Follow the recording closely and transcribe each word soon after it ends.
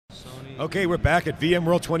Okay, we're back at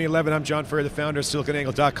VMworld 2011. I'm John Furrier, the founder of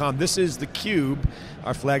SiliconANGLE.com. This is theCUBE,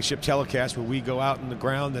 our flagship telecast where we go out on the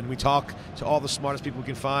ground and we talk to all the smartest people we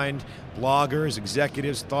can find, bloggers,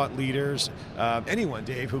 executives, thought leaders, anyone,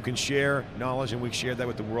 Dave, who can share knowledge, and we share that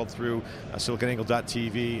with the world through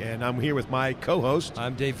SiliconANGLE.tv. And I'm here with my co-host.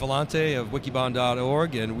 I'm Dave Vellante of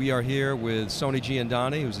Wikibon.org, and we are here with Soni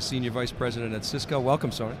Jiandani, who's the Senior Vice President at Cisco.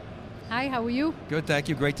 Welcome, Soni. Hi, how are you? Good, thank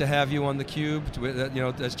you. Great to have you on theCUBE. You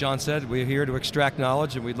know, as John said, we're here to extract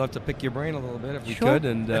knowledge, and we'd love to pick your brain a little bit if we could.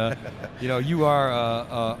 And you know, you are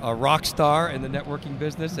a rock star in the networking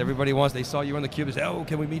business. Everybody wants. They saw you on theCUBE. They say, "Oh,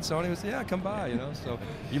 can we meet Soni?" We say, "Yeah, come by." You know, so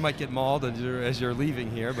you might get mauled as you're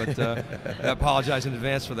leaving here, but I apologize in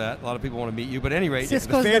advance for that. A lot of people want to meet you, but at any rate, the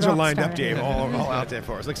fans are lined up, Dave, all out there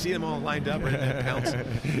for us. Like, see them all lined up and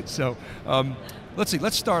pouncing. So. Let's see,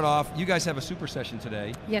 let's start off. You guys have a super session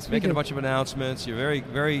today. Yes, we do. Making a bunch of announcements. You're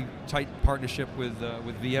very tight partnership with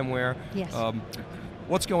VMware. Yes.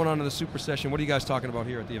 What's going on in the super session? What are you guys talking about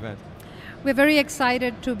here at the event? We're very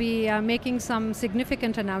excited to be making some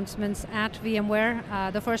significant announcements at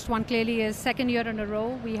VMware. The first one clearly is second year in a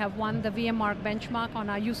row, we have won the VMmark benchmark on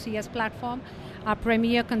our UCS platform, our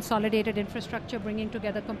premier consolidated infrastructure bringing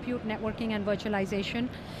together compute, networking, and virtualization.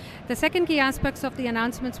 The second key aspects of the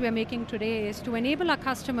announcements we are making today is to enable our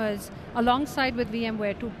customers, alongside with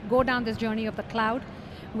VMware, to go down this journey of the cloud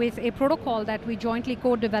with a protocol that we jointly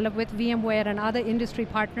co-develop with VMware and other industry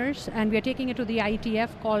partners, and we are taking it to the IETF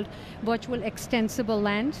called virtual extensible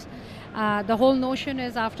LANs. The whole notion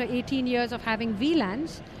is after 18 years of having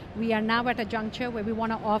VLANs, we are now at a juncture where we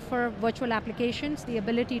want to offer virtual applications, the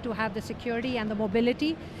ability to have the security and the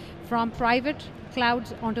mobility from private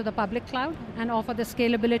clouds onto the public cloud, and offer the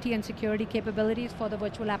scalability and security capabilities for the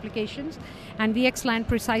virtual applications. And VXLAN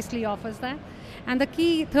precisely offers that. And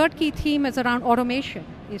the third key theme is around automation,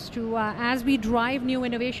 is to, as we drive new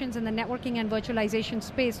innovations in the networking and virtualization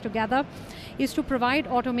space together, is to provide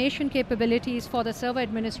automation capabilities for the server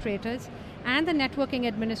administrators and the networking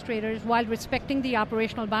administrators while respecting the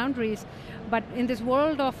operational boundaries. But in this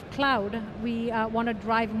world of cloud, we want to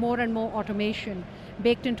drive more and more automation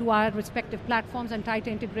baked into our respective platforms and tight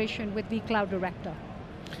integration with vCloud Director.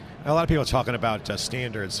 A lot of people are talking about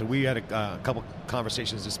standards. So we had a couple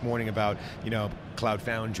conversations this morning about, Cloud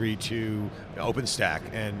Foundry to OpenStack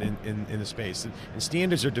and in the space. And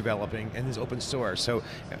standards are developing, and there's open source. So,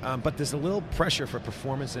 but there's a little pressure for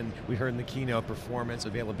performance, and we heard in the keynote, performance,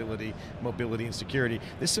 availability, mobility, and security.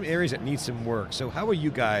 There's some areas that need some work. So how are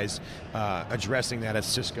you guys addressing that at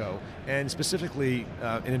Cisco? And specifically,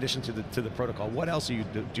 in addition to the protocol, what else are you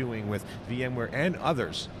doing with VMware and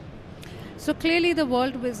others? So clearly the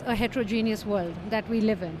world is a heterogeneous world that we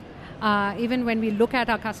live in. Even when we look at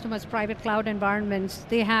our customers' private cloud environments,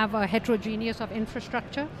 they have a heterogeneous of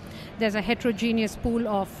infrastructure, there's a heterogeneous pool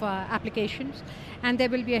of applications, and there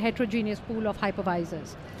will be a heterogeneous pool of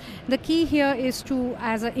hypervisors. The key here is to,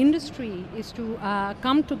 as an industry, is to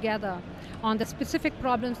come together on the specific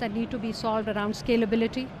problems that need to be solved around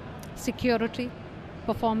scalability, security,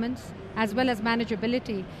 performance, as well as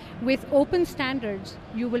manageability. With open standards,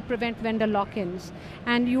 you will prevent vendor lock-ins.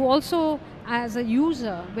 And you also, as a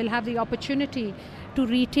user, will have the opportunity to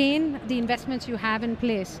retain the investments you have in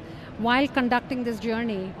place while conducting this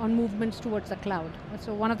journey on movements towards the cloud.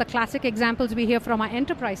 So one of the classic examples we hear from our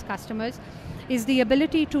enterprise customers is the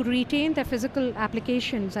ability to retain their physical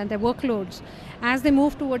applications and their workloads as they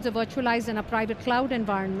move towards a virtualized and a private cloud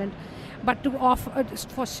environment. But to offer,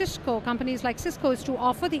 for Cisco, companies like Cisco, is to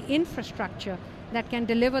offer the infrastructure that can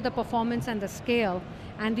deliver the performance and the scale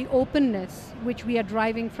and the openness which we are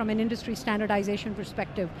driving from an industry standardization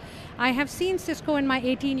perspective. I have seen Cisco in my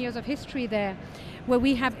 18 years of history there, where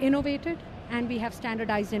we have innovated and we have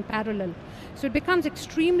standardized in parallel. So it becomes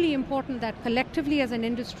extremely important that collectively as an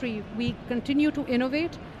industry, we continue to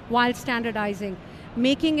innovate while standardizing,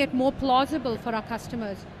 making it more plausible for our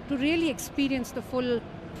customers to really experience the full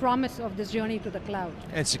promise of this journey to the cloud.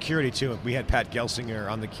 And security too. We had Pat Gelsinger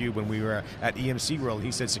on theCUBE when we were at EMC World.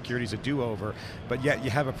 He said security's a do-over, but yet you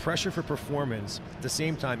have a pressure for performance, at the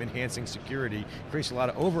same time enhancing security, creates a lot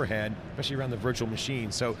of overhead, especially around the virtual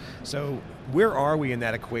machine. So where are we in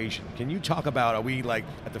that equation? Can you talk about, are we like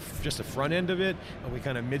at just the front end of it? Are we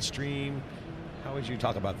kind of midstream? How would you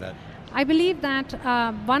talk about that? I believe that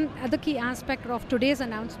one other key aspect of today's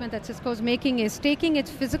announcement that Cisco is making is taking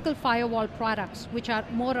its physical firewall products, which are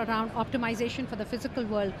more around optimization for the physical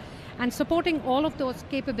world, and supporting all of those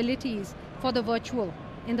capabilities for the virtual,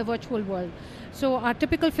 in the virtual world. So our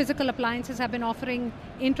typical physical appliances have been offering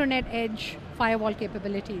internet edge firewall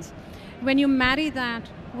capabilities. When you marry that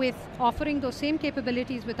with offering those same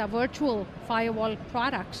capabilities with our virtual firewall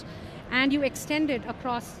products, and you extend it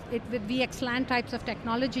across it with VXLAN types of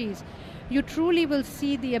technologies, you truly will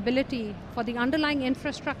see the ability for the underlying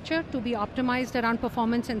infrastructure to be optimized around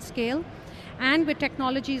performance and scale, and with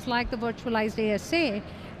technologies like the virtualized ASA,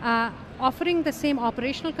 offering the same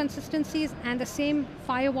operational consistencies and the same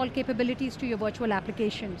firewall capabilities to your virtual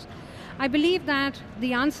applications. I believe that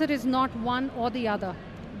the answer is not one or the other.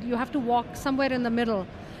 You have to walk somewhere in the middle.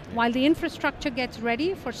 While the infrastructure gets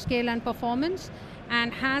ready for scale and performance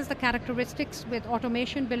and has the characteristics with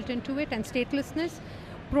automation built into it and statelessness,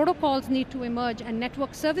 protocols need to emerge and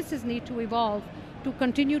network services need to evolve to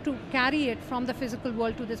continue to carry it from the physical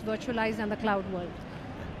world to this virtualized and the cloud world.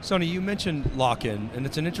 Soni, you mentioned lock-in, and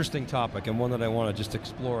it's an interesting topic and one that I want to just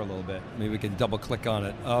explore a little bit. Maybe we can double click on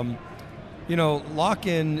it. You know,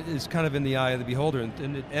 lock-in is kind of in the eye of the beholder,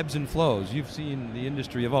 and it ebbs and flows. You've seen the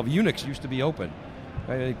industry evolve. Unix used to be open.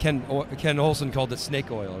 Ken Olsen called it snake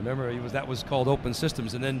oil. Remember, that was called open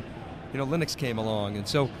systems, and then Linux came along, and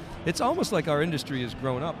so it's almost like our industry has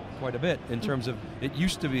grown up quite a bit in terms of, it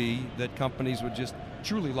used to be that companies would just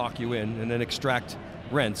truly lock you in and then extract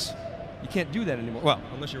rents. You can't do that anymore. Well,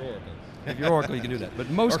 unless you're Oracle. If you're Oracle, you can do that. But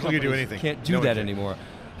most companies can't do that anymore.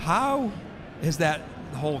 How has that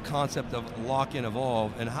whole concept of lock-in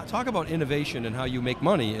evolved, and talk about innovation and how you make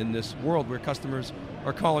money in this world where customers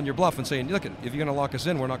are calling your bluff and saying, look, if you're going to lock us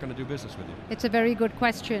in, we're not going to do business with you? It's a very good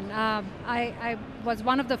question. I was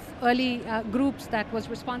one of the early groups that was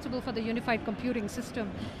responsible for the unified computing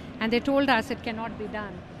system, and they told us it cannot be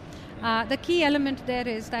done. The key element there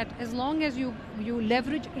is that as long as you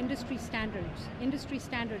leverage industry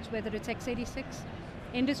standards, whether it's x86,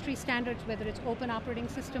 industry standards, whether it's open operating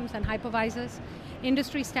systems and hypervisors,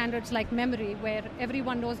 industry standards like memory, where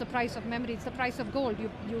everyone knows the price of memory, it's the price of gold,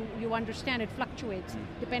 you understand it fluctuates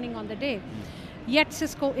depending on the day. Yet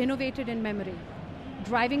Cisco innovated in memory,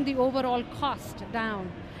 driving the overall cost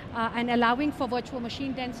down, and allowing for virtual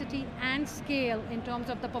machine density and scale in terms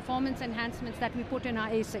of the performance enhancements that we put in our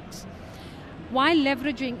ASICs, while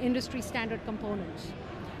leveraging industry standard components.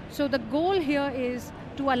 So the goal here is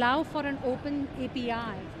to allow for an open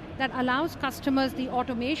API that allows customers the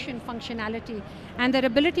automation functionality and their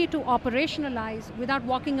ability to operationalize without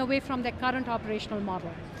walking away from their current operational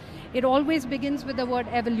model. It always begins with the word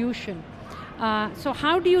evolution. So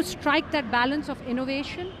how do you strike that balance of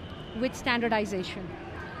innovation with standardization?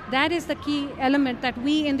 That is the key element that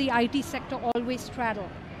we in the IT sector always straddle,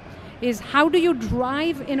 is how do you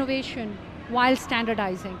drive innovation while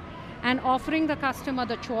standardizing and offering the customer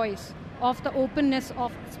the choice of the openness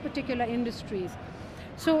of particular industries.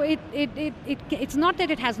 So it's not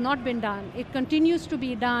that it has not been done, it continues to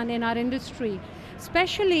be done in our industry,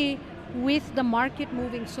 especially with the market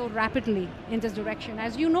moving so rapidly in this direction.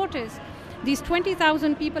 As you notice, these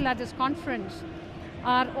 20,000 people at this conference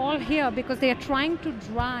are all here because they are trying to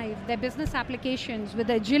drive their business applications with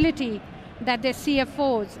the agility that their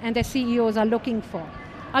CFOs and their CEOs are looking for.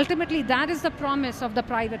 Ultimately, that is the promise of the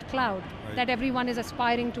private cloud that everyone is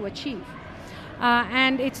aspiring to achieve.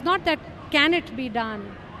 And it's not that can it be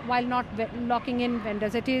done while not locking in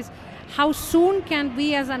vendors. It is how soon can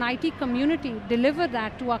we as an IT community deliver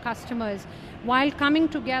that to our customers while coming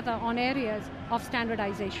together on areas of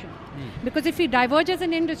standardization. Because if we diverge as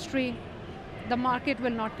an industry, the market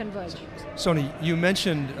will not converge. Soni, you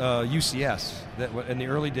mentioned UCS, that in the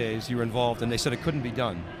early days you were involved and they said it couldn't be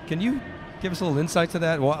done. Can you give us a little insight to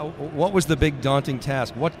that? What was the big daunting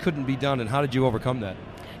task? What couldn't be done and how did you overcome that?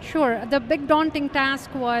 Sure, the big daunting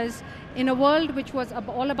task was, in a world which was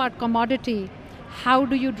all about commodity, how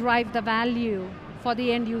do you drive the value for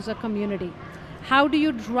the end user community? How do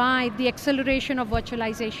you drive the acceleration of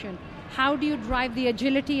virtualization? How do you drive the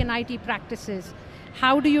agility in IT practices?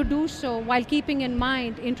 How do you do so while keeping in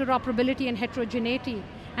mind interoperability and heterogeneity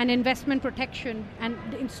and investment protection and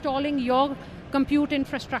installing your compute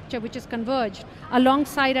infrastructure which is converged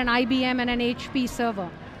alongside an IBM and an HP server?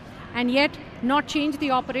 And yet not change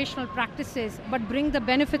the operational practices, but bring the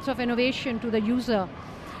benefits of innovation to the user.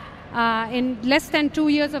 In less than 2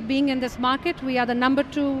 years of being in this market, we are the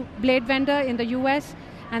 #2 blade vendor in the US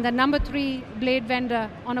and the #3 blade vendor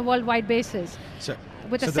on a worldwide basis.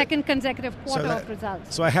 With a second consecutive quarter of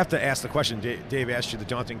results. So I have to ask the question, Dave asked you the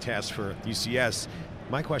daunting task for UCS.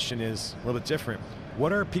 My question is a little bit different.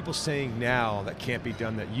 What are people saying now that can't be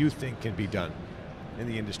done that you think can be done in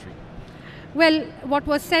the industry? Well, what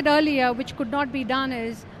was said earlier, which could not be done,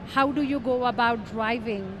 is how do you go about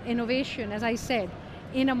driving innovation, as I said,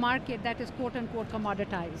 in a market that is quote-unquote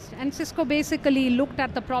commoditized. And Cisco basically looked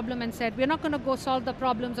at the problem and said, we're not going to go solve the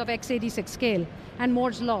problems of x86 scale and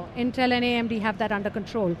Moore's law. Intel and AMD have that under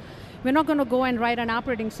control. We're not going to go and write an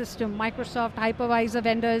operating system. Microsoft, hypervisor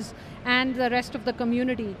vendors, and the rest of the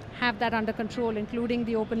community have that under control, including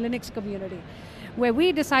the Open Linux community. Where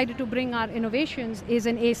we decided to bring our innovations is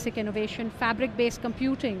an ASIC innovation, fabric-based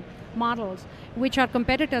computing models, which our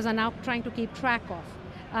competitors are now trying to keep track of.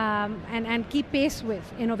 And keep pace with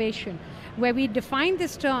innovation. Where we define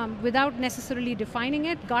this term without necessarily defining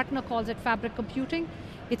it, Gartner calls it fabric computing.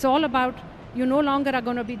 It's all about, you no longer are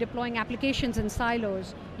going to be deploying applications in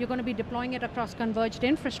silos, you're going to be deploying it across converged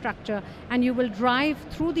infrastructure, and you will drive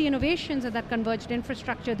through the innovations of that converged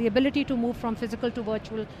infrastructure the ability to move from physical to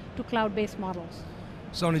virtual to cloud-based models.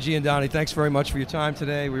 Soni Jiandani, thanks very much for your time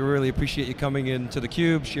today. We really appreciate you coming into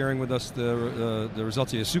theCUBE, sharing with us the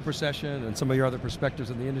results of your super session and some of your other perspectives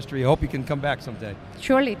in the industry. I hope you can come back someday.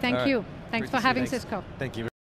 Surely, thank you. Right. Thanks for having Cisco. Thank you.